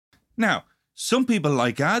Now, some people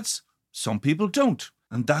like ads, some people don't,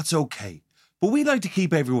 and that's okay. But we like to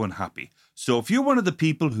keep everyone happy. So if you're one of the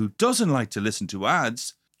people who doesn't like to listen to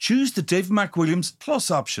ads, choose the David McWilliams Plus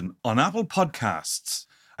option on Apple Podcasts,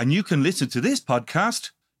 and you can listen to this podcast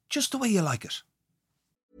just the way you like it.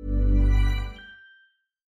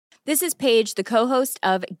 This is Paige, the co-host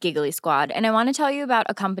of Giggly Squad, and I want to tell you about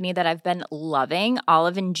a company that I've been loving,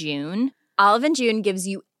 Olive & June. Olive & June gives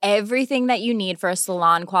you everything that you need for a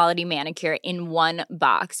salon-quality manicure in one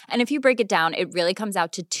box. And if you break it down, it really comes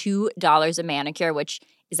out to $2 a manicure, which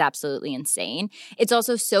is absolutely insane. It's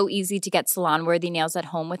also so easy to get salon-worthy nails at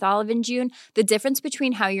home with Olive & June. The difference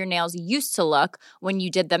between how your nails used to look when you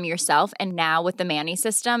did them yourself and now with the Mani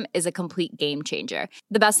system is a complete game changer.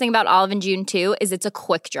 The best thing about Olive & June, too, is it's a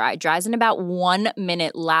quick dry. Dries in about 1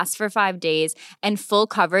 minute, lasts for 5 days, and full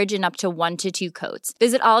coverage in up to 1 to 2 coats.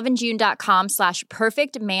 Visit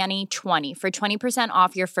oliveandjune.com/perfectmani20 for 20%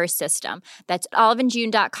 off your first system. That's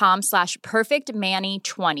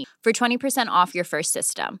oliveandjune.com/perfectmani20 for 20% off your first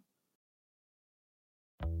system.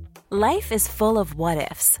 Life is full of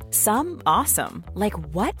what-ifs. Some awesome, like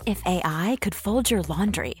what if AI could fold your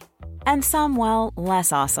laundry? And some, well,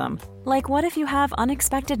 less awesome, like what if you have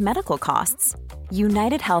unexpected medical costs?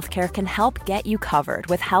 United Healthcare can help get you covered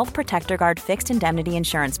with Health Protector Guard fixed indemnity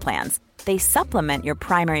insurance plans. They supplement your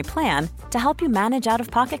primary plan to help you manage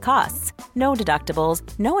out-of-pocket costs. No deductibles,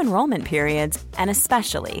 no enrollment periods, and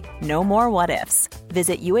especially no more what-ifs.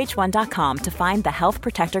 Visit uh1.com to find the Health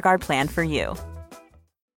Protector Guard plan for you.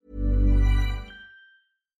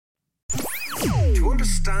 To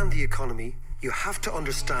understand the economy, you have to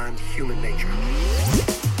understand human nature.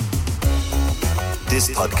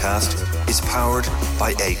 This podcast is powered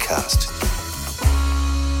by Acast.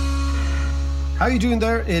 How are you doing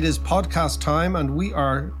there? It is podcast time, and we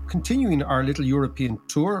are continuing our little European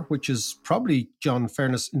tour, which is probably, John,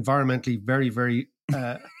 fairness, environmentally very, very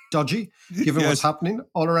dodgy, given what's happening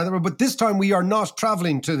all around the world. But this time we are not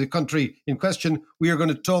travelling to the country in question. We are going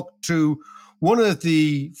to talk to one of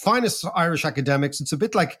the finest Irish academics. It's a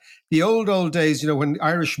bit like the old days, when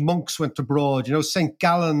Irish monks went abroad, St.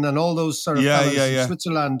 Gallen and all those sort of fellows in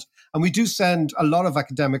Switzerland. And we do send a lot of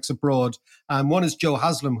academics abroad. And one is Joe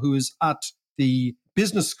Haslam, who is at the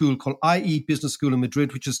business school called IE Business School in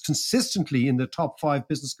Madrid, which is consistently in the top 5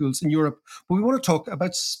 business schools in Europe. But we want to talk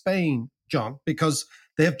about Spain, John, because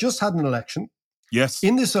they have just had an election. Yes.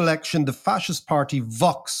 In this election, the fascist party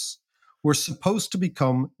Vox were supposed to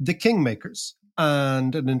become the kingmakers.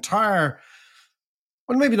 And an entire,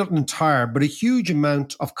 well, maybe not an entire, but a huge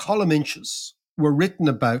amount of column inches were written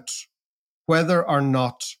about whether or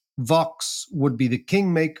not Vox would be the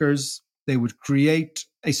kingmakers. They would create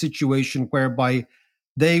a situation whereby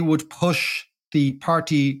they would push the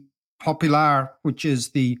Party Popular, which is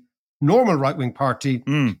the normal right-wing party,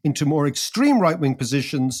 into more extreme right-wing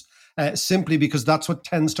positions, simply because that's what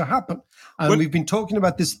tends to happen. And we've been talking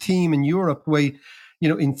about this theme in Europe, the way,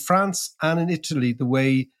 in France and in Italy, the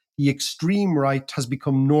way the extreme right has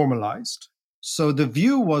become normalized. So the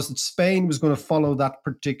view was that Spain was going to follow that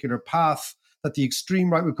particular path, that the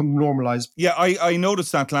extreme right would become normalized. Yeah, I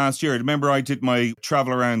noticed that last year. Remember, I did my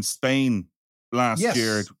travel around Spain last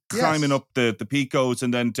year, climbing up the Picos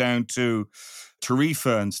and then down to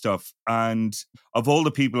Tarifa and stuff. And of all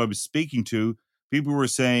the people I was speaking to, people were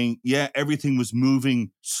saying, everything was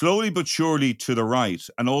moving slowly but surely to the right.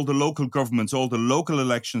 And all the local governments, all the local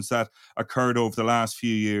elections that occurred over the last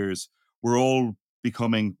few years were all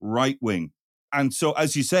becoming right-wing. And so,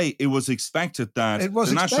 as you say, it was expected that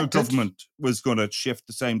national government was going to shift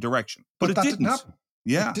the same direction. But it didn't happen.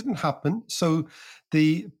 Yeah. It didn't happen. So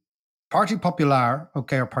the Parti Popular, or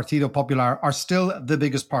Partido Popular, are still the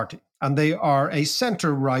biggest party. And they are a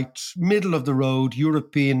centre-right, middle-of-the-road,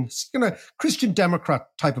 European, Christian Democrat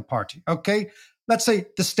type of party, okay? Let's say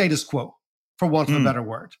the status quo, for want of a better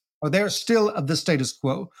word. Or they're still the status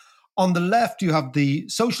quo. On the left, you have the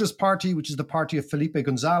Socialist Party, which is the party of Felipe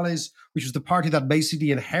González, which was the party that basically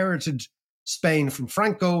inherited Spain from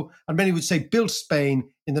Franco, and many would say built Spain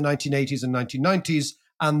in the 1980s and 1990s,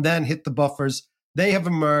 and then hit the buffers. They have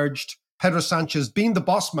emerged, Pedro Sanchez being the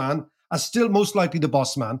boss man, as still most likely the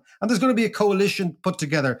boss man. And there's going to be a coalition put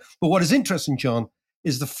together. But what is interesting, John,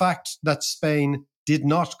 is the fact that Spain did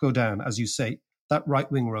not go down, as you say, that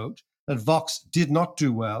right-wing road, that Vox did not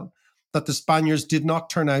do well, that the Spaniards did not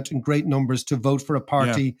turn out in great numbers to vote for a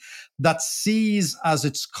party that sees as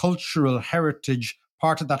its cultural heritage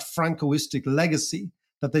part of that Francoistic legacy,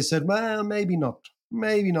 that they said, well, maybe not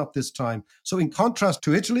this time. So in contrast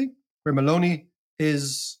to Italy, where Meloni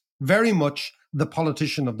is very much the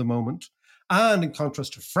politician of the moment, and in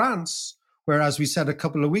contrast to France, whereas we said a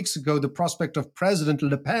couple of weeks ago, the prospect of President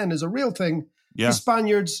Le Pen is a real thing. Yeah. The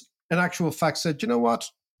Spaniards, in actual fact, said, you know what?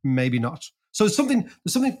 Maybe not. So there's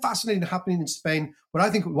something fascinating happening in Spain. But I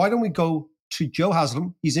think, why don't we go to Joe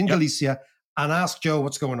Haslam? He's in Galicia, and ask Joe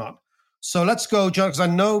what's going on. So let's go, Joe, because I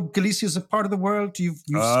know Galicia is a part of the world you've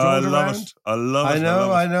strolled around. I love it.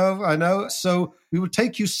 I know. So we will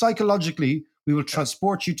take you psychologically. We will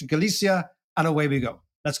transport you to Galicia, and away we go.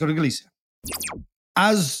 Let's go to Galicia.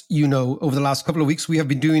 As you know, over the last couple of weeks, we have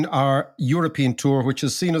been doing our European tour, which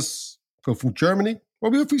has seen us go from Germany.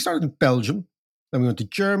 Well, we started in Belgium, then we went to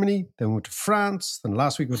Germany, then we went to France, then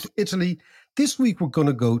last week we went to Italy. This week we're going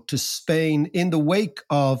to go to Spain in the wake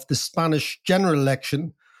of the Spanish general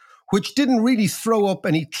election, which didn't really throw up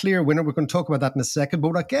any clear winner. We're going to talk about that in a second.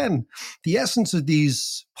 But again, the essence of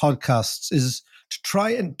these podcasts is to try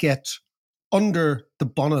and get under the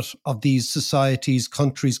bonnet of these societies,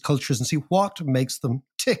 countries, cultures, and see what makes them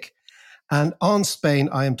tick. And on Spain,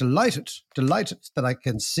 I am delighted that I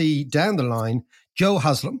can see down the line Joe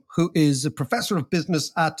Haslam, who is a professor of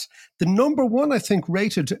business at the number one, I think,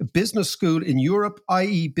 rated business school in Europe,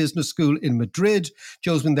 i.e. Business School in Madrid.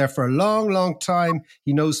 Joe's been there for a long, long time.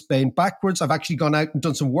 He knows Spain backwards. I've actually gone out and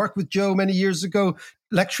done some work with Joe many years ago,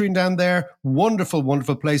 lecturing down there. Wonderful,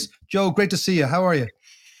 wonderful place. Joe, great to see you. How are you?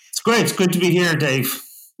 It's great. It's good to be here, Dave.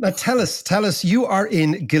 Now, tell us, you are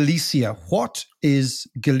in Galicia. What is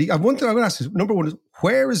Galicia? One thing I'm going to ask is, number one, is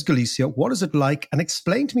where is Galicia? What is it like? And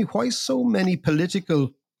explain to me why so many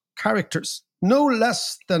political characters, no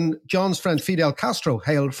less than John's friend Fidel Castro,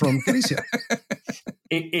 hail from Galicia.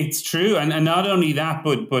 It's true. And not only that,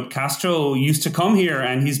 but Castro used to come here,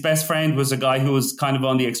 and his best friend was a guy who was kind of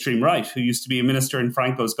on the extreme right, who used to be a minister in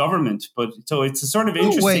Franco's government. So it's a sort of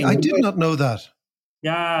interesting... Oh, wait, I did not know that.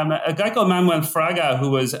 Yeah, a guy called Manuel Fraga, who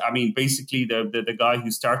was, basically the guy who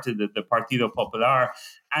started the Partido Popular.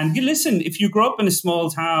 And you listen, if you grow up in a small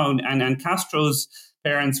town and Castro's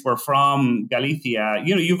parents were from Galicia,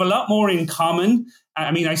 you have a lot more in common.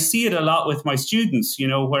 I see it a lot with my students,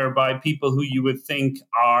 whereby people who you would think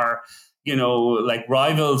are, like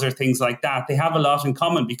rivals or things like that, they have a lot in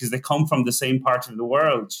common because they come from the same part of the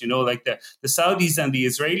world. Like the Saudis and the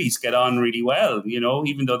Israelis get on really well,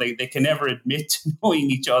 even though they can never admit to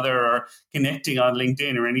knowing each other or connecting on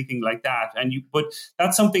LinkedIn or anything like that. But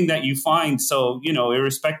that's something that you find. So,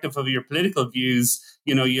 irrespective of your political views,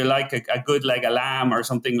 you like a good leg of lamb or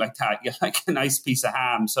something like that. You like a nice piece of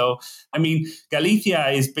ham. So, Galicia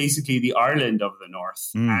is basically the Ireland of the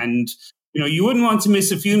North. And you wouldn't want to miss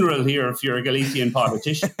a funeral here if you're a Galician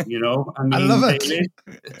politician, I love it.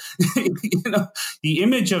 The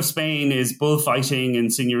image of Spain is bullfighting and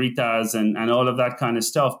señoritas and all of that kind of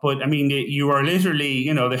stuff. But you are literally,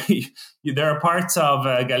 there are parts of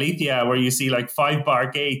Galicia where you see like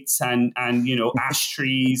 5-bar gates and ash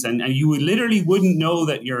trees and you literally wouldn't know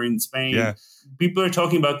that you're in Spain. Yeah. People are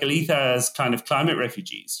talking about Galicia as kind of climate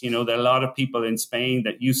refugees. There are a lot of people in Spain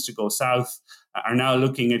that used to go south are now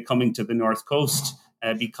looking at coming to the north coast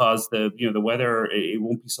because the weather, it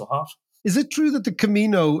won't be so hot. Is it true that the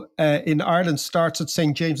Camino in Ireland starts at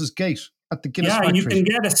St. James's Gate at the Guinness factory? You can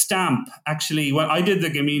get a stamp. Actually, when I did the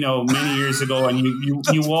Camino many years ago, and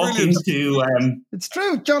you walk into. It's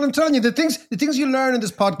true, John. I'm telling you, the things you learn in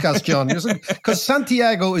this podcast, John, because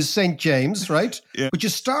Santiago is St. James, right? Yeah. But you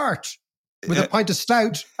start with a pint of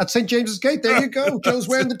stout at St. James's Gate. There you go. Joe's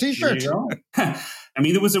wearing the T-shirt.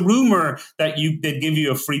 There was a rumor that they'd give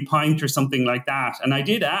you a free pint or something like that, and I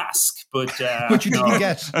did ask, but you didn't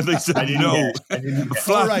get. And they said no.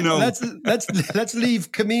 All right, no. Let's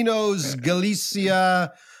leave Caminos,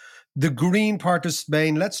 Galicia, the green part of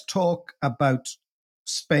Spain. Let's talk about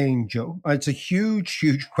Spain, Joe. It's a huge,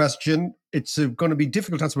 huge question. It's going to be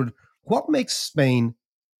difficult to answer. But what makes Spain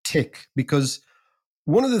tick? Because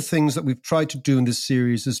one of the things that we've tried to do in this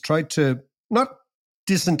series is try to not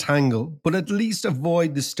disentangle, but at least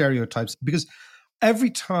avoid the stereotypes. Because every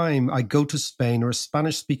time I go to Spain or a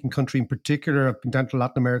Spanish-speaking country in particular, I've been down to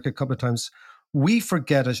Latin America a couple of times, we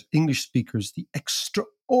forget as English speakers the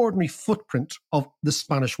extraordinary footprint of the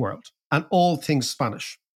Spanish world and all things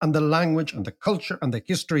Spanish and the language and the culture and the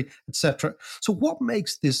history, etc. So what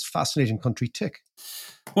makes this fascinating country tick?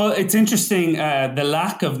 Well, it's interesting, the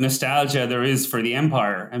lack of nostalgia there is for the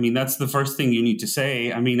empire. That's the first thing you need to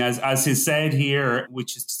say. As is said here,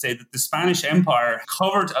 which is to say that the Spanish Empire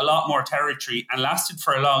covered a lot more territory and lasted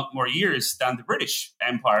for a lot more years than the British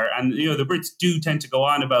Empire. And, the Brits do tend to go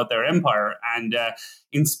on about their empire. And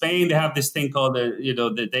in Spain, they have this thing called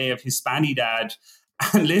the Day of Hispanidad.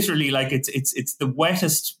 And literally, it's the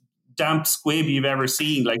wettest damp squib you've ever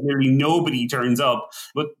seen. Like literally nobody turns up.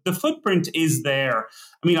 But the footprint is there.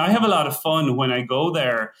 I mean, I have a lot of fun when I go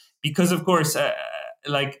there because, of course, a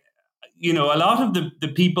lot of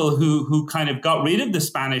the people who kind of got rid of the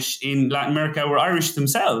Spanish in Latin America were Irish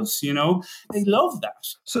themselves, They love that.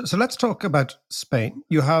 So let's talk about Spain.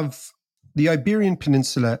 You have the Iberian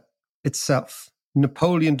Peninsula itself.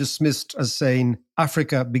 Napoleon dismissed as saying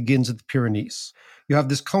Africa begins at the Pyrenees. You have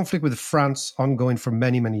this conflict with France ongoing for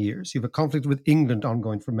many, many years. You have a conflict with England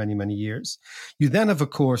ongoing for many, many years. You then have, of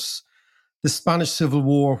course, the Spanish Civil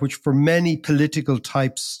War, which for many political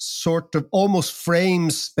types sort of almost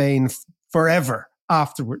frames Spain forever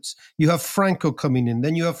afterwards. You have Franco coming in,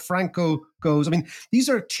 then you have Franco goes. I mean, these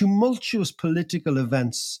are tumultuous political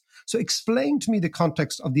events. So explain to me the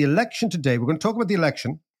context of the election today. We're going to talk about the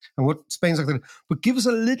election and what Spain's like, but give us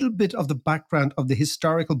a little bit of the background of the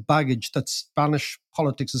historical baggage that Spanish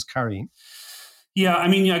politics is carrying. Yeah, I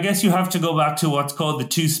mean, I guess you have to go back to what's called the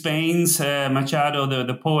two Spains. Machado,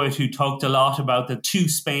 the poet who talked a lot about the two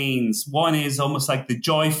Spains. One is almost like the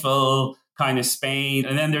joyful kind of Spain,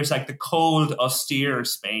 and then there's like the cold, austere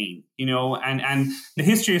Spain, and the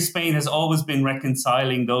history of Spain has always been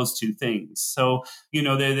reconciling those two things. So,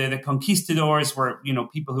 the conquistadors were,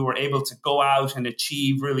 people who were able to go out and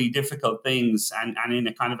achieve really difficult things and in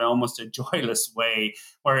a kind of almost a joyless way.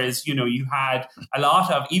 Whereas, you had a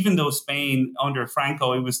lot of, even though Spain under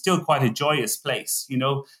Franco, it was still quite a joyous place,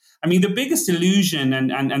 I mean, the biggest illusion,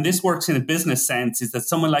 and this works in a business sense, is that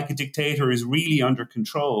someone like a dictator is really under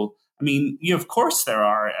control. I mean, of course there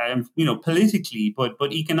are, politically,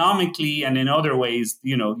 but economically and in other ways,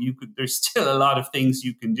 there's still a lot of things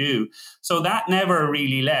you can do. So that never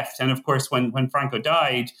really left. And of course, when Franco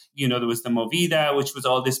died, there was the Movida, which was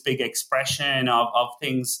all this big expression of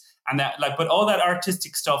things. And that, but all that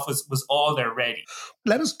artistic stuff was all there ready.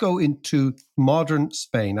 Let us go into modern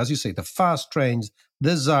Spain. As you say, the fast trains,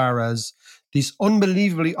 the Zaras, this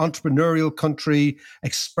unbelievably entrepreneurial country,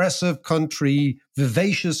 expressive country,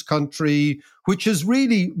 vivacious country, which is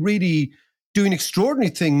really, really doing extraordinary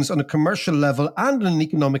things on a commercial level and on an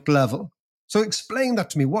economic level. So explain that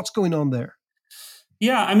to me. What's going on there?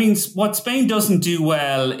 Yeah, I mean, what Spain doesn't do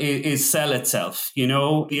well is sell itself.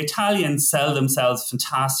 The Italians sell themselves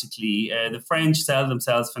fantastically. The French sell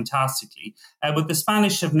themselves fantastically. But the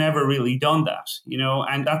Spanish have never really done that,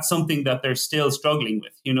 and that's something that they're still struggling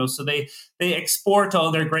with, So they export all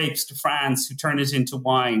their grapes to France, who turn it into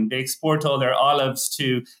wine. They export all their olives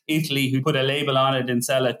to Italy, who put a label on it and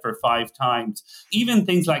sell it for 5 times. Even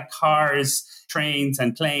things like cars, trains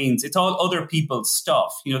and planes, it's all other people's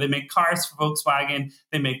stuff. They make cars for Volkswagen,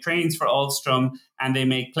 they make trains for Alstom, and they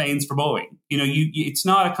make planes for Boeing. It's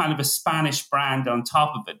not a kind of a Spanish brand on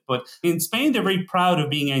top of it. But in Spain, they're very proud of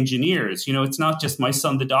being engineers. It's not just my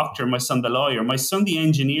son the doctor, my son the lawyer. My son the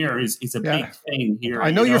engineer is a big thing here.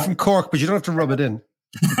 I know you're from Cork, but you don't have to rub it in.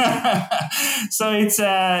 So it's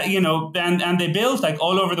and they build like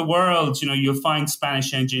all over the world. You'll find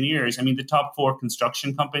Spanish engineers. I mean, the top 4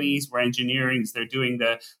 construction companies were engineering. They're doing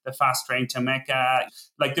the fast train to Mecca.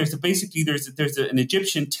 Like there's an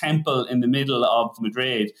Egyptian temple in the middle of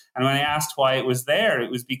Madrid. And when I asked why it was there,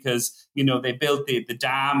 it was because they built the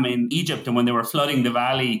dam in Egypt, and when they were flooding the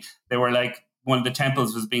valley, they were like, one of the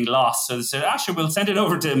temples was being lost. So they said, sure, we'll send it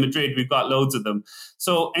over to Madrid. We've got loads of them.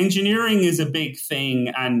 So engineering is a big thing.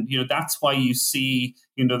 And, that's why you see,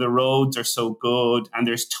 the roads are so good and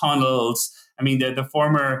there's tunnels. I mean, the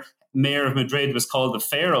former mayor of Madrid was called the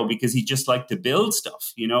Pharaoh because he just liked to build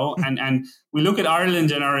stuff, and we look at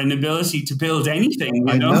Ireland and our inability to build anything.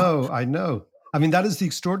 I know. I mean, that is the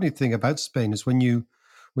extraordinary thing about Spain is when you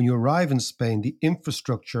arrive in Spain, the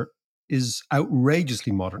infrastructure is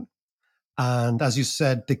outrageously modern. And as you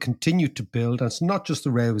said, they continue to build. And it's not just the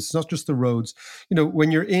railways, it's not just the roads. When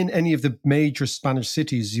you're in any of the major Spanish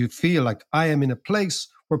cities, you feel like I am in a place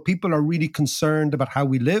where people are really concerned about how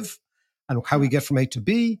we live and how we get from A to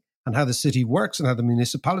B and how the city works and how the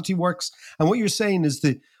municipality works. And what you're saying is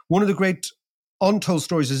that one of the great untold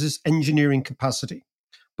stories is this engineering capacity.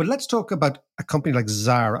 But let's talk about a company like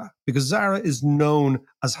Zara, because Zara is known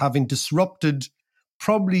as having disrupted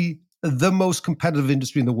probably the most competitive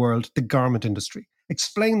industry in the world, the garment industry.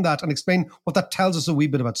 Explain that and explain what that tells us a wee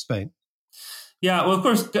bit about Spain. Yeah, well, of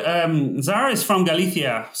course, Zara is from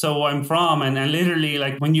Galicia, so I'm from, and literally,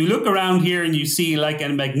 like, when you look around here and you see, like, a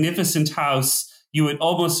magnificent house, you would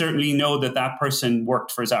almost certainly know that person worked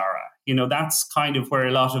for Zara. That's kind of where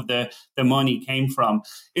a lot of the money came from.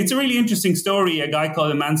 It's a really interesting story. A guy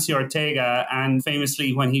called Amancio Ortega, and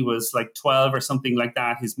famously when he was like 12 or something like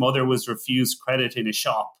that, his mother was refused credit in a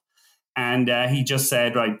shop. And he just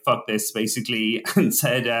said, right, fuck this, basically, and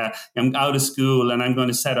said, I'm out of school and I'm going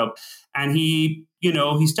to set up. And he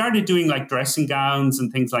started doing like dressing gowns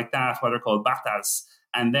and things like that, what are called batas.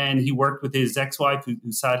 And then he worked with his ex-wife, who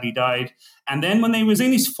sadly died. And then when he was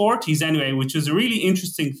in his 40s anyway, which was a really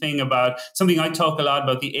interesting thing about something I talk a lot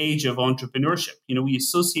about, the age of entrepreneurship. We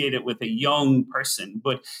associate it with a young person,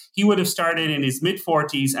 but he would have started in his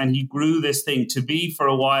mid-40s and he grew this thing to be, for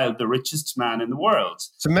a while, the richest man in the world.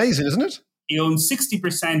 It's amazing, isn't it? He owns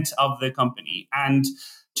 60% of the company. And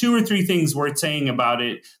 2 or 3 things worth saying about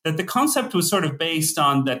it, that the concept was sort of based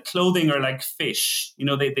on that clothing are like fish.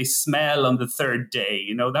 They smell on the 3rd day.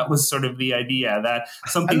 That was sort of the idea, that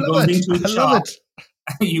something goes into a shop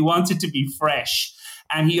and you want it to be fresh.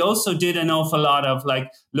 And he also did an awful lot of like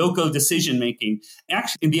local decision making.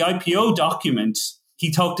 Actually, in the IPO document,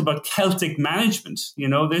 he talked about Celtic management.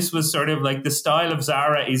 This was sort of like the style of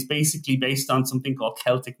Zara is basically based on something called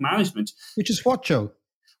Celtic management. Which is what, Joe?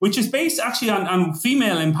 Which is based actually on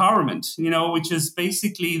female empowerment, which is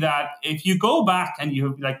basically that if you go back and you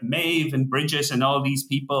have like Maeve and Bridget and all these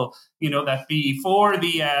people, that before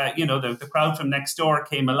the crowd from next door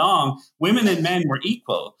came along, women and men were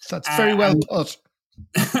equal. That's very well put.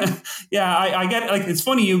 Yeah, I get like it's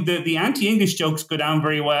funny. The anti-English jokes go down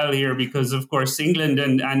very well here because, of course, England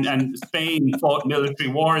and Spain fought military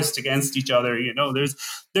wars against each other.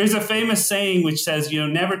 There's a famous saying which says,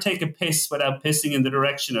 never take a piss without pissing in the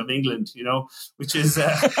direction of England. Which is.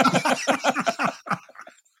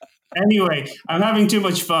 Anyway, I'm having too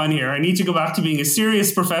much fun here. I need to go back to being a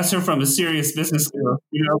serious professor from a serious business school.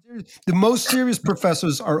 The most serious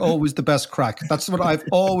professors are always the best crack. That's what I've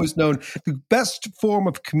always known. The best form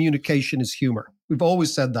of communication is humor. We've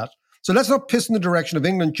always said that. So let's not piss in the direction of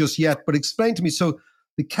England just yet, but explain to me. So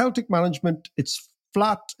the Celtic management, it's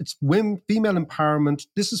flat, it's female empowerment.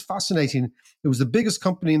 This is fascinating. It was the biggest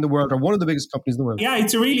company in the world, or one of the biggest companies in the world. Yeah,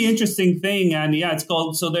 it's a really interesting thing. And yeah, it's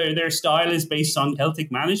called, so their style is based on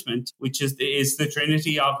Celtic management, which is the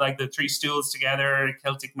trinity of like the 3 stools together,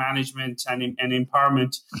 Celtic management and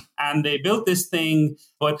empowerment. And they built this thing.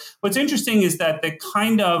 But what's interesting is that the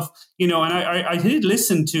kind of, and I did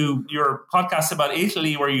listen to your podcast about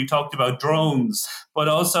Italy where you talked about drones, but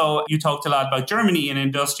also you talked a lot about Germany and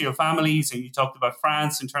industrial families, and you talked about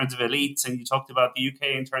France in terms of elites, and you talked about the UK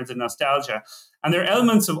in terms of nostalgia. And there are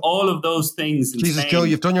elements of all of those things. Jesus, Joe,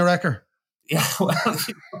 you've done your record. Yeah, well,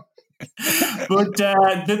 but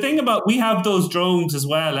the thing about, we have those drones as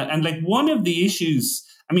well. And like one of the issues,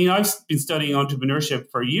 I've been studying entrepreneurship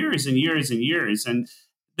for years and years and years. And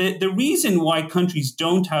the reason why countries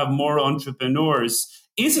don't have more entrepreneurs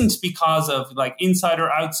isn't because of like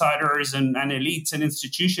insider outsiders and elites and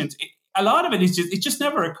institutions. A lot of it is it just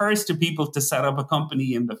never occurs to people to set up a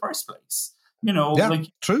company in the first place.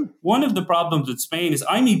 True. One of the problems with Spain is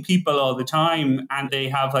I meet people all the time and they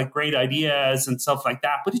have like great ideas and stuff like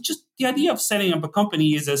that. But it's just the idea of setting up a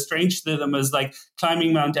company is as strange to them as like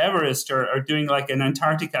climbing Mount Everest or doing like an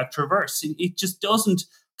Antarctica traverse. It just doesn't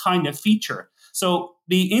kind of feature. So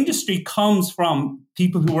the industry comes from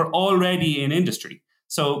people who are already in industry.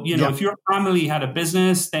 So, if your family had a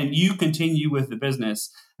business, then you continue with the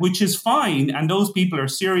business, which is fine. And those people are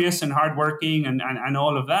serious and hardworking and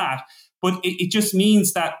all of that. But it just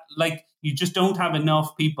means that, like, you just don't have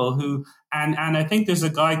enough people who, and I think there's a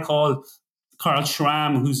guy called Carl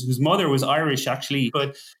Schramm, whose mother was Irish, actually.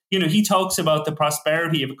 But, he talks about the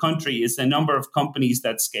prosperity of a country is the number of companies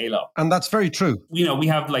that scale up. And that's very true. We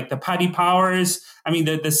have like the Paddy Powers.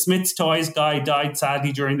 The Smith's Toys guy died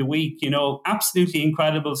sadly during the week. Absolutely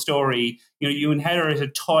incredible story. You inherit a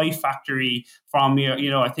toy factory from,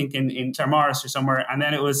 I think in Claremorris or somewhere. And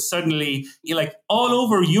then it was suddenly like all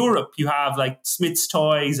over Europe, you have like Smith's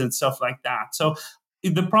Toys and stuff like that. So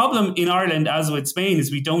the problem in Ireland, as with Spain,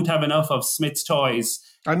 is we don't have enough of Smith's Toys.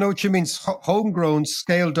 I know what you mean. Homegrown,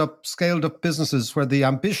 scaled up businesses where the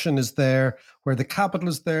ambition is there, where the capital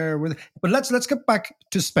is there. But let's get back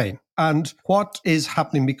to Spain and what is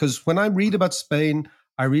happening. Because when I read about Spain,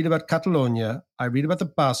 I read about Catalonia, I read about the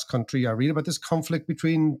Basque Country, I read about this conflict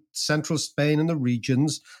between central Spain and the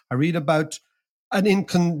regions. I read about an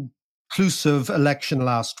inconclusive election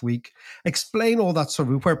last week. Explain all that sort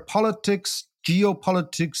of where politics,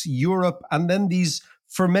 geopolitics, Europe, and then these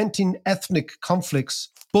fermenting ethnic conflicts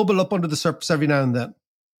bubble up under the surface every now and then.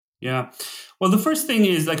 Yeah. Well, the first thing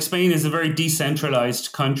is like Spain is a very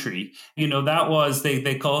decentralized country. That was,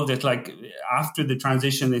 they called it like after the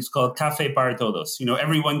transition, it's called Café para Todos.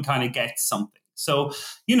 Everyone kind of gets something. So,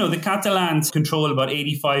 the Catalans control about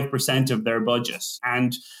 85% of their budget.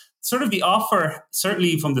 And sort of the offer,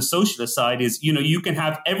 certainly from the socialist side, is, you can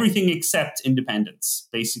have everything except independence,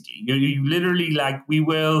 basically. You literally like, we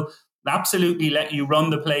will absolutely let you run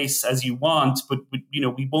the place as you want, but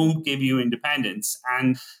we won't give you independence.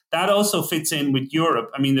 And that also fits in with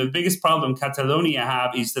Europe. I mean, the biggest problem Catalonia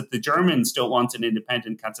have is that the Germans don't want an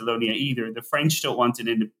independent Catalonia either. The French don't want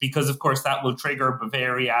it because, of course, that will trigger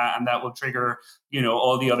Bavaria and that will trigger,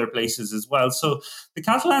 all the other places as well. So the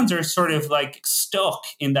Catalans are sort of like stuck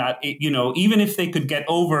in that, even if they could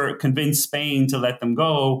convince Spain to let them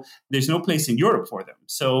go, there's no place in Europe for them.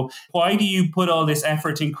 So why do you put all this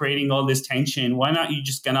effort in creating all this tension? Why not you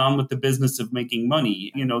just get on with the business of making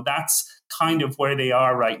money? That's kind of where they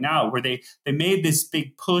are right now, where they made this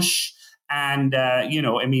big push. And,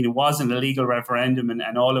 it wasn't a legal referendum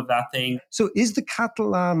and all of that thing. So is the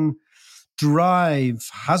Catalan drive,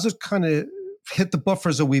 has it kind of hit the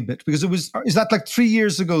buffers a wee bit? Because is that like 3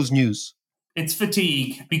 years ago's news? It's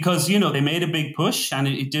fatigue because, they made a big push and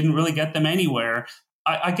it didn't really get them anywhere.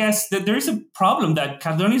 I guess that there's a problem that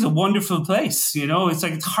Catalonia is a wonderful place.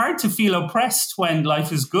 It's hard to feel oppressed when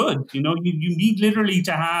life is good. You need literally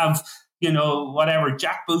to have,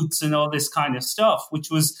 jackboots and all this kind of stuff, which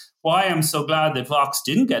was why I'm so glad that Vox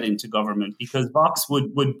didn't get into government, because Vox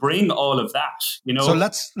would bring all of that, So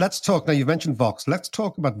let's talk, now you've mentioned Vox. Let's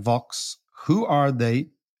talk about Vox. Who are they?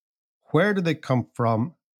 Where do they come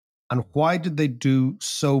from? And why did they do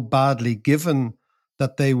so badly, given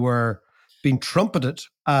that they were being trumpeted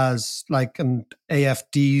as like an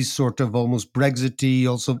AFD sort of almost Brexity,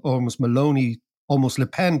 also almost Maloney, almost Le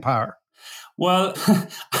Pen power? Well,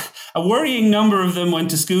 a worrying number of them went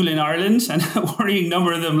to school in Ireland and a worrying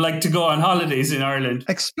number of them like to go on holidays in Ireland.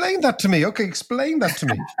 Explain that to me. Okay, explain that to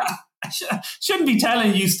me. I shouldn't be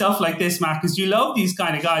telling you stuff like this, Matt, because you love these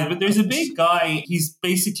kind of guys. But there's a big guy. He's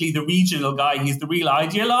basically the regional guy. He's the real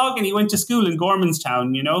ideologue, and he went to school in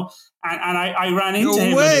Gormanstown, And I ran into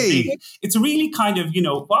him. It's really kind of,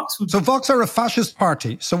 Vox. So Vox are a fascist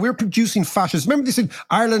party. So we're producing fascists. Remember they said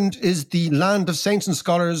Ireland is the land of saints and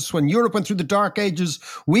scholars. When Europe went through the dark ages,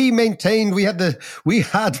 we maintained, we had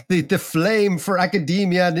the flame for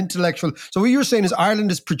academia and intellectual. So what you're saying is Ireland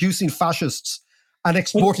is producing fascists and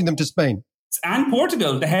exporting them to Spain. And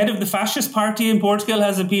Portugal. The head of the fascist party in Portugal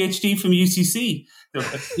has a PhD from UCC. But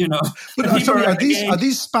sorry, are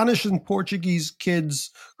these Spanish and Portuguese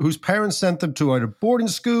kids whose parents sent them to either boarding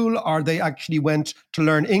school or they actually went to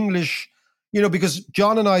learn English? Because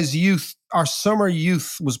John and I's youth, our summer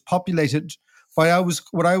youth was populated by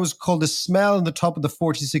what I was called the smell on the top of the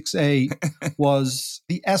 46A was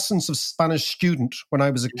the essence of Spanish student when I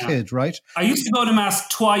was a kid, right? I used to go to Mass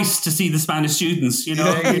twice to see the Spanish students,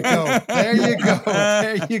 There you go.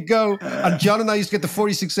 There you go. And John and I used to get the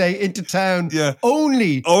 46A into town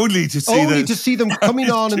only to see them coming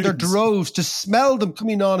on in their droves, to smell them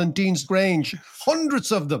coming on in Dean's Grange.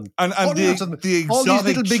 Hundreds of them. And the all these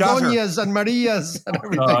little chatter. Begonias and Marias and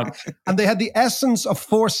everything. And they had the essence of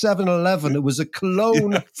 4711. It was a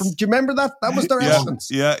cologne from, do you remember that? That was their essence.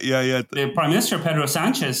 Yeah. The Prime Minister, Pedro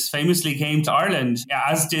Sanchez, famously came to Ireland,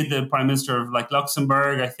 as did the Prime Minister of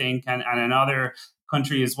Luxembourg, I think, and another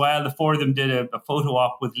country as well. The four of them did a photo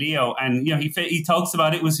op with Leo, and he talks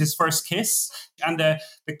about it was his first kiss. And the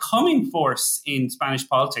coming force in Spanish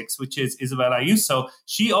politics, which is Isabel Ayuso,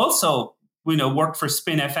 she also worked for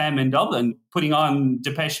Spin FM in Dublin, putting on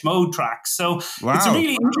Depeche Mode tracks. So It's a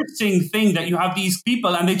really interesting thing that you have these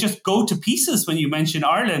people and they just go to pieces when you mention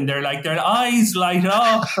Ireland. They're like, their eyes light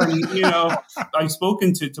up. And, I've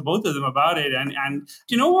spoken to both of them about it. And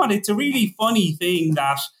you know what? It's a really funny thing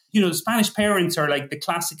that, Spanish parents are like the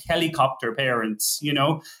classic helicopter parents,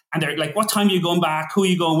 and they're like, what time are you going back? Who are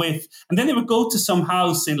you going with? And then they would go to some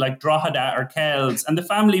house in like Drogheda or Kells, and the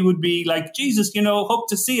family would be like, Jesus, hope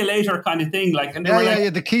to see you later kind of thing. Like, and they were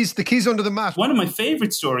like, the keys under the mat. One of my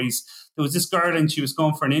favorite stories, there was this girl and she was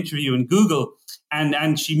going for an interview in Google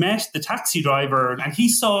and she met the taxi driver and he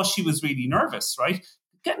saw she was really nervous, right?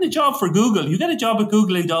 Getting a job for Google. You get a job at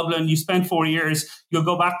Google in Dublin, you spend 4 years, you'll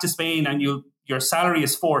go back to Spain and your salary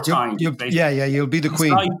is 4 times. You'll be the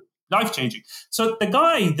queen. Life-changing. So the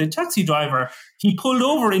guy, the taxi driver, he pulled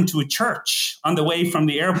over into a church on the way from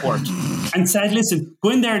the airport and said, listen, go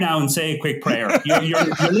in there now and say a quick prayer. You're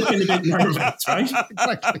looking a bit nervous, right?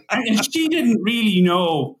 Exactly. And she didn't really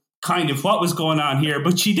know kind of what was going on here,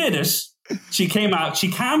 but she did it. She came out, she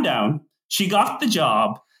calmed down, she got the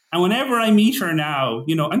job. And whenever I meet her now,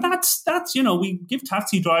 and that's we give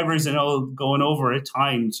taxi drivers and all going over at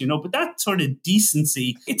times, but that sort of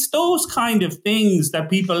decency, it's those kind of things that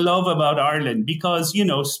people love about Ireland because,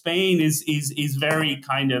 Spain is very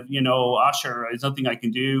kind of, Usher, there's nothing I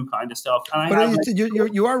can do kind of stuff. And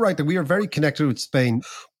you are right that we are very connected with Spain.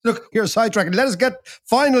 Look, here's sidetracking. Let us get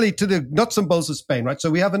finally to the nuts and bolts of Spain, right? So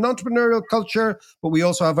we have an entrepreneurial culture, but we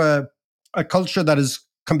also have a culture that is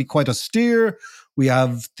can be quite austere. We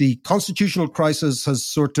have the constitutional crisis has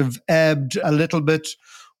sort of ebbed a little bit.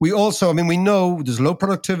 We also, we know there's low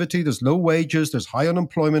productivity, there's low wages, there's high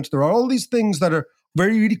unemployment. There are all these things that are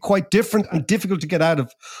really quite different and difficult to get out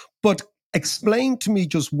of. But explain to me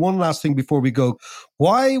just one last thing before we go.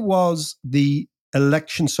 Why was the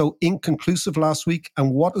election so inconclusive last week,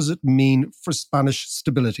 and what does it mean for Spanish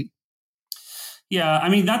stability? Yeah,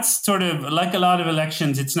 that's sort of like a lot of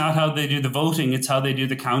elections. It's not how they do the voting, it's how they do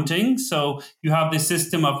the counting. So you have this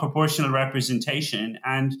system of proportional representation.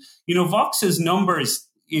 And, Vox's numbers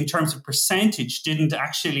in terms of percentage didn't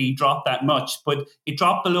actually drop that much, but it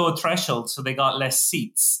dropped below a threshold, so they got less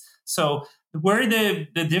seats. So where the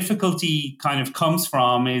difficulty kind of comes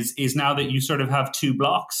from is now that you sort of have two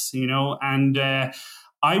blocks, and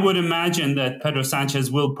I would imagine that Pedro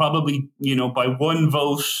Sanchez will probably, by one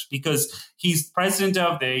vote, because he's president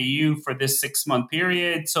of the EU for this 6-month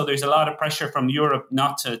period. So there's a lot of pressure from Europe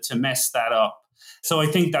not to mess that up. So I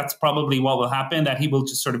think that's probably what will happen, that he will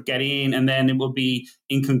just sort of get in and then it will be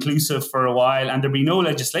inconclusive for a while and there'll be no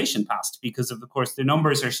legislation passed because of course, the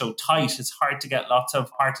numbers are so tight. It's hard to get lots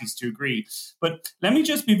of parties to agree. But let me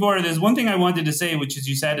just, before, there's one thing I wanted to say, which is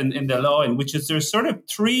you said in the law, and which is there's sort of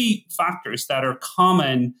 3 factors that are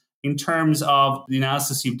common in terms of the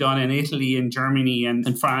analysis you've done in Italy and Germany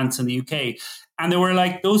and France and the UK. And there were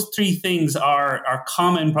those 3 things are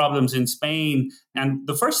common problems in Spain. And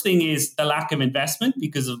the first thing is the lack of investment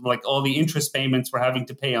because of all the interest payments we're having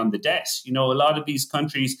to pay on the debt. A lot of these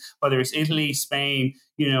countries, whether it's Italy, Spain,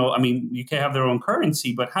 UK have their own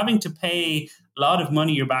currency, but having to pay a lot of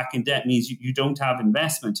money you're back in debt means you don't have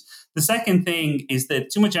investment. The second thing is that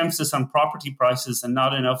too much emphasis on property prices and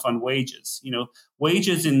not enough on wages.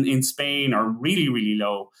 Wages in Spain are really, really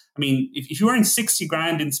low. If you earn 60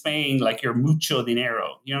 grand in Spain, you're mucho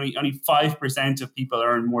dinero, only 5% of people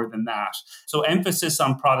earn more than that. So emphasis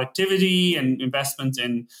on productivity and investment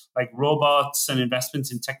in robots and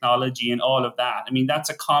investments in technology and all of that. That's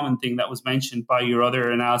a common thing that was mentioned by your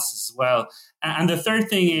other analysis as well. And the third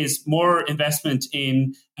thing is more investment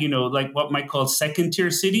in, what might call second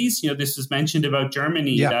tier cities. This was mentioned about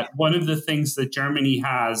Germany, that one of the things that Germany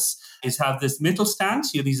has is have this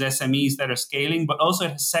Mittelstand, these SMEs that are scaling, but also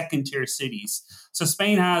it has second tier cities. So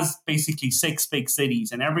Spain has basically 6 big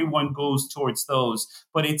cities and everyone goes towards those.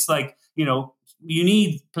 But it's you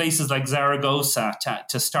need places like Zaragoza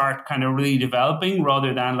to start kind of really developing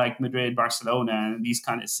rather than Madrid, Barcelona, and these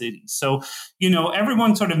kind of cities. So,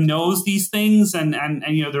 everyone sort of knows these things and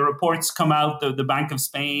the reports come out, the Bank of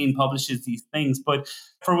Spain publishes these things. But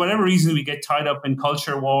for whatever reason, we get tied up in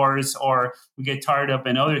culture wars or we get tied up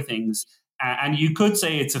in other things. And you could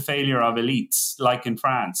say it's a failure of elites, like in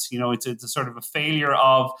France. It's a sort of a failure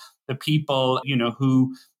of the people,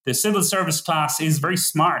 who the civil service class is very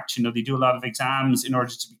smart. They do a lot of exams in order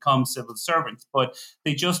to become civil servants, but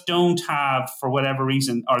they just don't have, for whatever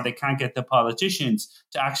reason, or they can't get the politicians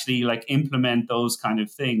to actually implement those kind of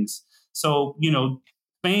things. So,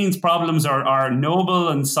 Spain's problems are noble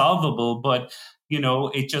and solvable, but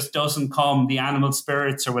it just doesn't come, the animal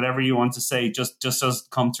spirits or whatever you want to say, just doesn't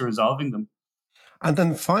come to resolving them. And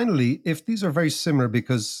then finally, if these are very similar,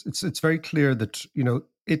 because it's very clear that,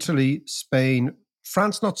 Italy, Spain,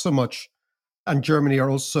 France, not so much, and Germany are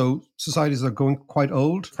also societies that are going quite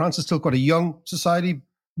old. France is still quite a young society,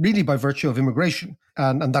 really by virtue of immigration,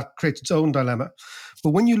 and that creates its own dilemma.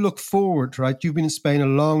 But when you look forward, right, you've been in Spain a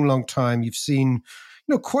long, long time. You've seen,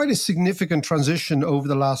 quite a significant transition over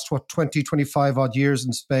the last, 20, 25 odd years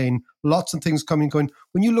in Spain. Lots of things coming and going.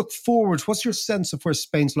 When you look forward, what's your sense of where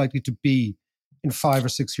Spain's likely to be in 5 or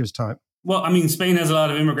 6 years' time? Well, Spain has a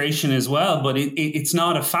lot of immigration as well, but it's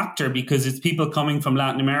not a factor because it's people coming from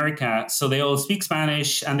Latin America. So they all speak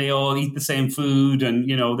Spanish and they all eat the same food and,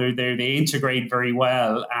 they integrate very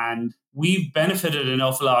well. And we've benefited an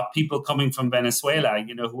awful lot, people coming from Venezuela,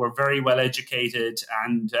 who are very well educated.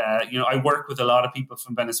 And, I work with a lot of people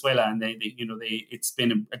from Venezuela and it's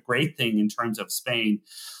been a great thing in terms of Spain.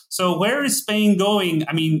 So where is Spain going?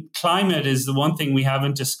 Climate is the one thing we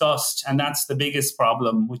haven't discussed, and that's the biggest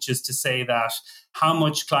problem, which is to say that how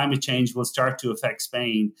much climate change will start to affect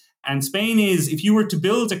Spain. And Spain is, if you were to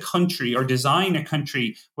build a country or design a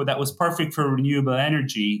country that was perfect for renewable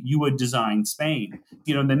energy, you would design Spain.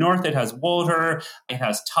 In the north, it has water, it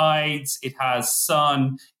has tides, it has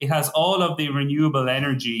sun, it has all of the renewable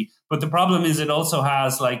energy. But the problem is it also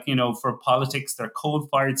has, for politics, there are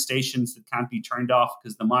coal-fired stations that can't be turned off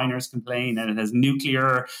because the miners complain, and it has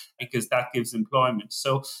nuclear because that gives employment.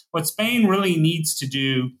 So what Spain really needs to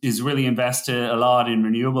do is really invest a lot in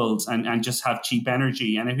renewables and just have cheap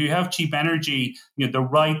energy. And if you have cheap energy, the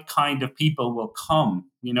right kind of people will come.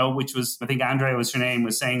 which was, I think Andrea was her name,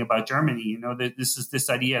 was saying about Germany, that this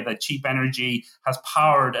idea that cheap energy has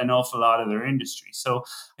powered an awful lot of their industry. So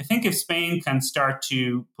I think if Spain can start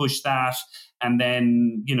to push that, and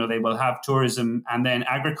then, they will have tourism, and then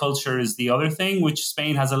agriculture is the other thing, which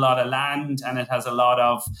Spain has a lot of land and it has a lot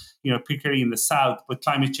of, particularly in the south, but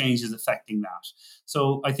climate change is affecting that.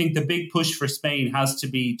 So I think the big push for Spain has to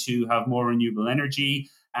be to have more renewable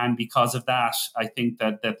energy. And because of that, I think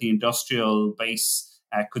that the industrial base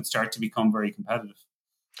could start to become very competitive.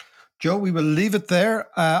 Joe, we will leave it there.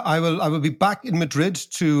 I will be back in Madrid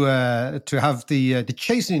to have the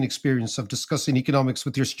chastening experience of discussing economics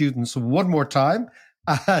with your students one more time.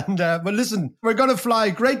 And but listen, we're going to fly.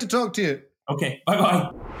 Great to talk to you. Okay,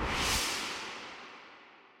 bye-bye.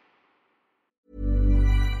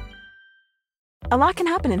 A lot can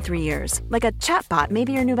happen in 3 years, like a chatbot may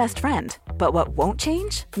be your new best friend. But what won't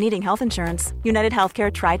change? Needing health insurance. United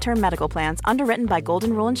Healthcare Tri-Term Medical Plans, underwritten by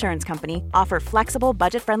Golden Rule Insurance Company, offer flexible,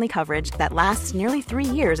 budget-friendly coverage that lasts nearly 3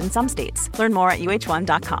 years in some states. Learn more at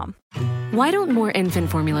uh1.com. Why don't more infant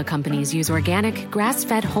formula companies use organic,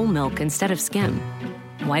 grass-fed whole milk instead of skim?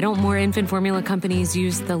 Why don't more infant formula companies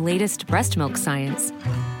use the latest breast milk science?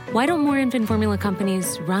 Why don't more infant formula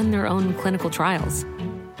companies run their own clinical trials?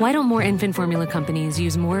 Why don't more infant formula companies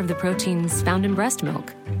use more of the proteins found in breast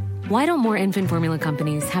milk? Why don't more infant formula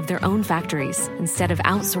companies have their own factories instead of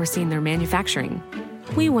outsourcing their manufacturing?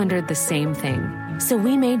 We wondered the same thing. So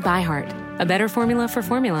we made ByHeart, a better formula for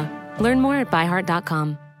formula. Learn more at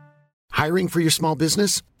byheart.com. Hiring for your small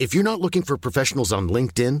business? If you're not looking for professionals on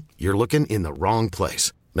LinkedIn, you're looking in the wrong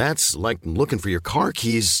place. That's like looking for your car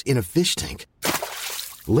keys in a fish tank.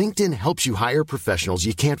 LinkedIn helps you hire professionals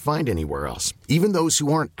you can't find anywhere else, even those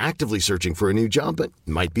who aren't actively searching for a new job but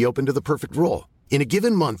might be open to the perfect role. In a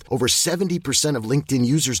given month, over 70% of LinkedIn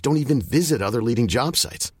users don't even visit other leading job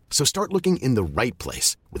sites. So start looking in the right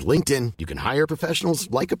place. With LinkedIn, you can hire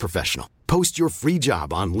professionals like a professional. Post your free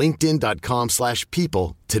job on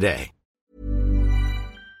linkedin.com/people today.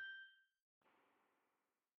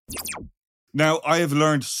 Now, I have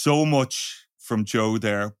learned so much from Joe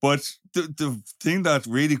there, but the thing that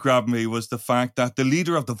really grabbed me was the fact that the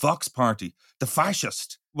leader of the Vox party, the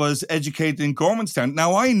fascist, was educated in Gormanstown.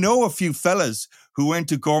 Now, I know a few fellas who went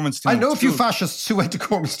to Gormanstown. I know a few fascists who went to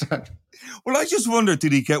Gormanstown. Well, I just wonder,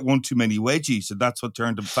 did he get one too many wedgies and that's what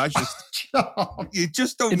turned him fascist? You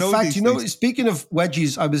just don't know. In fact, speaking of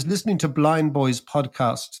wedgies, I was listening to Blind Boy's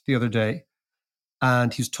podcast the other day,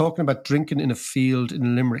 and he was talking about drinking in a field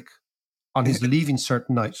in Limerick on his leaving cert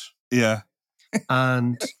night. Yeah.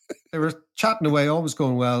 And they were chatting away, all was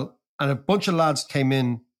going well, and a bunch of lads came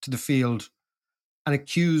in to the field and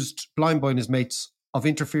accused Blind Boy and his mates of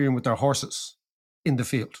interfering with their horses in the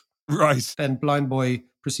field. Right. Then Blind Boy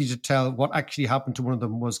proceeded to tell what actually happened to one of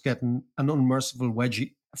them was getting an unmerciful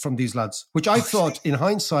wedgie from these lads, which I thought in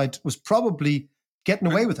hindsight was probably getting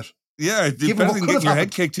away with it. Yeah, better than getting your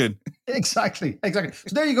head kicked in. Exactly. So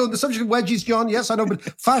there you go. The subject of wedgies, John. Yes, I know, but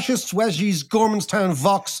fascists, wedgies, Gormanstown,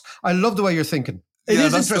 Vox. I love the way you're thinking. It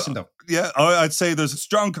is interesting, though. Yeah, I'd say there's a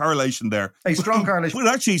strong correlation there. A strong correlation.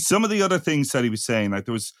 But actually, some of the other things that he was saying, like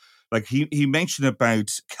there was, like he mentioned about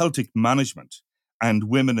Celtic management and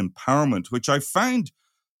women empowerment, which I found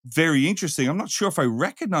very interesting. I'm not sure if I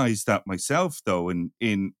recognize that myself, though,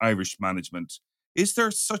 in Irish management. Is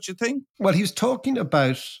there such a thing? Well, he was talking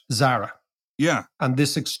about Zara. Yeah. And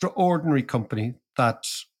this extraordinary company that,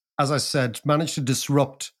 as I said, managed to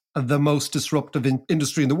disrupt the most disruptive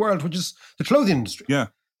industry in the world, which is the clothing industry. Yeah.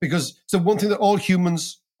 Because it's the one thing that all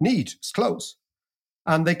humans need is clothes.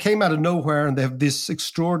 And they came out of nowhere, and they have this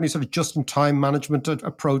extraordinary sort of just-in-time management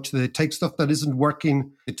approach. They take stuff that isn't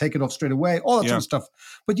working, they take it off straight away, all that sort of stuff.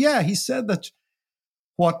 But yeah, he said that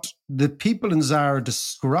what the people in Zara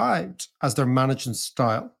described as their management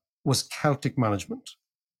style was Celtic management.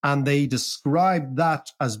 And they described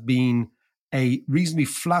that as being a reasonably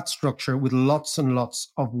flat structure with lots and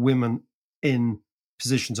lots of women in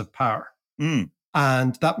positions of power. Mm.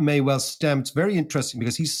 And that may well stem, it's very interesting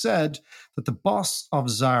because he said that the boss of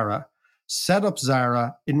Zara set up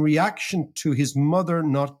Zara in reaction to his mother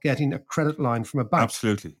not getting a credit line from a bank.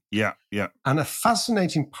 Absolutely. Yeah. And a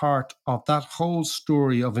fascinating part of that whole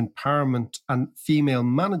story of empowerment and female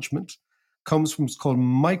management comes from what's called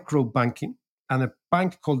microbanking and a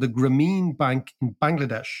bank called the Grameen Bank in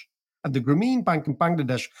Bangladesh. And the Grameen Bank in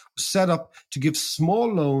Bangladesh was set up to give small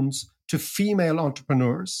loans to female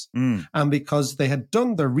entrepreneurs. And because they had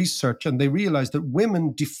done their research and they realized that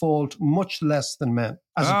women default much less than men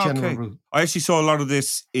as a general rule. I actually saw a lot of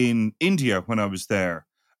this in India when I was there,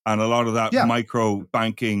 and a lot of that micro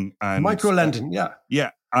banking and micro lending. Yeah.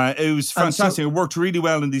 It was fantastic. It worked really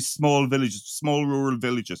well in these small villages, small rural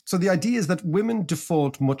villages. So the idea is that women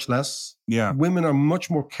default much less. Yeah. Women are much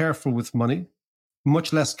more careful with money,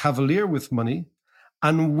 much less cavalier with money,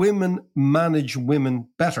 and women manage women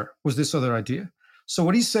better, was this other idea. So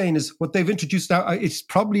what he's saying is what they've introduced now, it's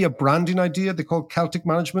probably a branding idea they call Celtic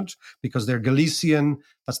management because they're Galician.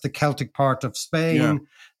 That's the Celtic part of Spain. Yeah.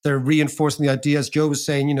 They're reinforcing the idea, as Joe was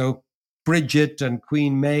saying, you know, Bridget and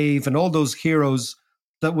Queen Maeve and all those heroes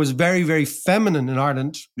that was very, very feminine in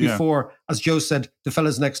Ireland before, as Joe said, the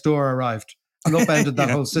fellas next door arrived and upended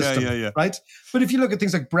that whole system, right? But if you look at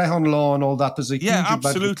things like Brehon law and all that, there's a huge amount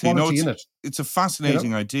of equality in it. It's a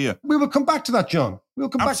fascinating idea. We will come back to that, John. We'll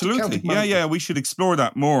come back to Celtic management. We should explore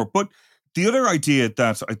that more. But the other idea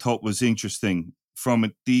that I thought was interesting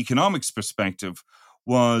from the economics perspective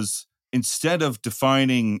was instead of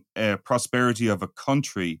defining prosperity of a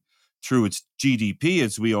country through its GDP,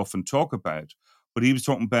 as we often talk about, but he was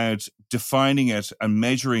talking about defining it and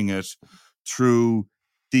measuring it through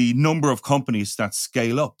the number of companies that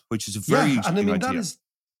scale up, which is a very interesting idea.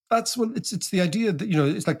 That's what it's the idea that, you know,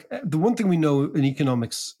 it's like the one thing we know in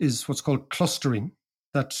economics is what's called clustering,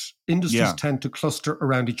 that industries tend to cluster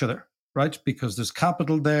around each other, right? Because there's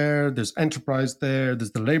capital there, there's enterprise there,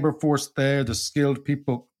 there's the labor force there, there's skilled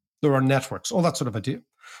people, there are networks, all that sort of idea.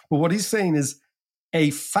 But what he's saying is a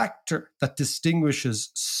factor that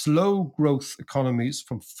distinguishes slow growth economies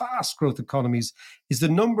from fast growth economies is the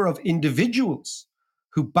number of individuals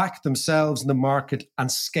who back themselves in the market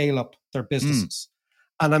and scale up their businesses.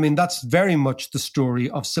 And I mean, that's very much the story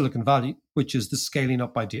of Silicon Valley, which is the scaling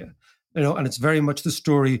up idea, you know, and it's very much the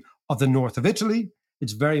story of the north of Italy.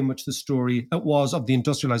 It's very much the story it was of the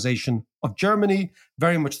industrialization of Germany,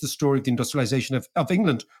 very much the story of the industrialization of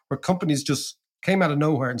England, where companies just came out of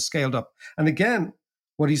nowhere and scaled up. And again,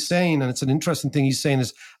 what he's saying, and it's an interesting thing he's saying,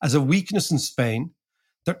 is as a weakness in Spain,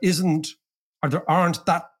 there aren't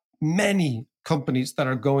that many companies that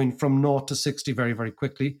are going from 0 to 60 very, very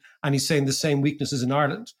quickly. And he's saying the same weaknesses in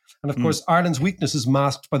Ireland. And of course, Ireland's weakness is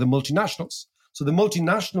masked by the multinationals. So the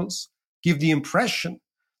multinationals give the impression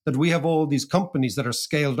that we have all these companies that are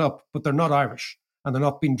scaled up, but they're not Irish and they're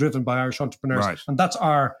not being driven by Irish entrepreneurs. Right. And that's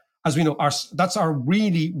that's our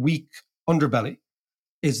really weak underbelly,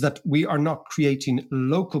 is that we are not creating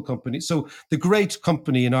local companies. So the great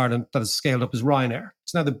company in Ireland that has scaled up is Ryanair.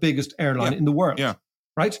 It's now the biggest airline in the world,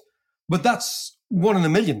 right? But that's 1 in a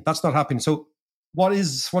million. That's not happening. So what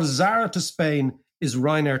is Zara to Spain is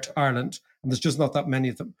Ryanair to Ireland, and there's just not that many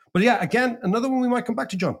of them. But yeah, again, another one we might come back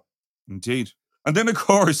to, John. Indeed. And then, of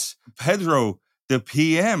course, Pedro, the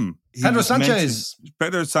PM. Pedro Sanchez,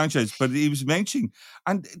 but he was mentioning,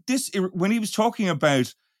 and this, when he was talking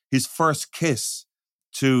about his first kiss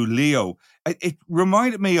to Leo, it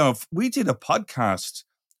reminded me of, we did a podcast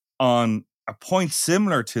on a point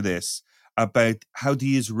similar to this about how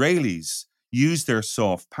the Israelis use their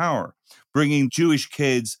soft power, bringing Jewish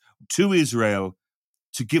kids to Israel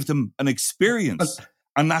to give them an experience,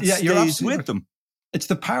 and that stays with them. It's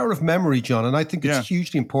the power of memory, John, and I think it's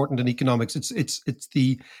hugely important in economics. It's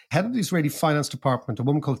the head of the Israeli finance department, a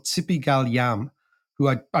woman called Tzipi Gal-Yam, who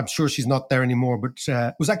I'm sure she's not there anymore, but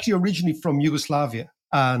was actually originally from Yugoslavia.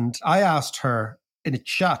 And I asked her in a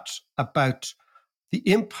chat about the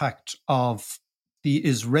impact of the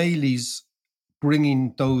Israelis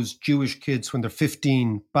bringing those Jewish kids when they're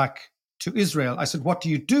 15 back to Israel. I said, what do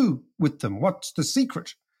you do with them? What's the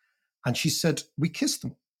secret? And she said, we kiss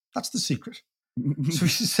them. That's the secret. So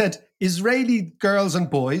she said, Israeli girls and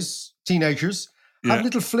boys, teenagers, have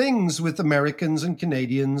little flings with Americans and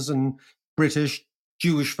Canadians and British,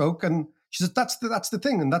 Jewish folk. And she said, that's the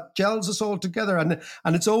thing. And that gels us all together. And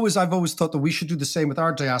it's always, I've always thought that we should do the same with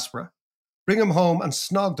our diaspora. Bring them home and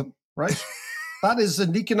snog them, right? This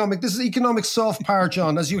is economic soft power,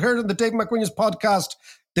 John. As you heard in the Dave McWilliams podcast,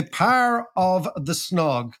 the power of the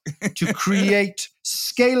snog to create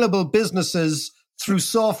scalable businesses through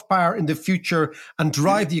soft power in the future and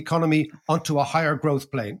drive the economy onto a higher growth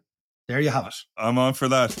plane. There you have it. I'm on for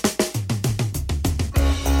that.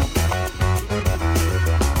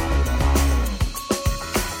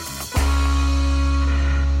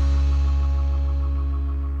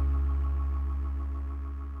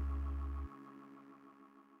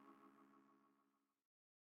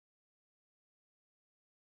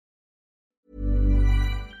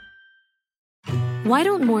 Why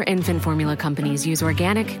don't more infant formula companies use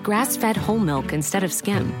organic, grass-fed whole milk instead of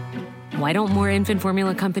skim? Why don't more infant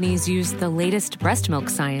formula companies use the latest breast milk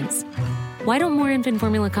science? Why don't more infant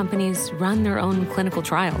formula companies run their own clinical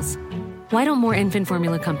trials? Why don't more infant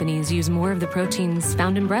formula companies use more of the proteins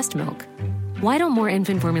found in breast milk? Why don't more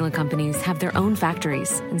infant formula companies have their own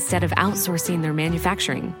factories instead of outsourcing their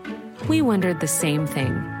manufacturing? We wondered the same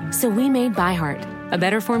thing. So we made ByHeart, a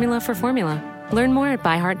better formula for formula. Learn more at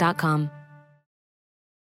byheart.com.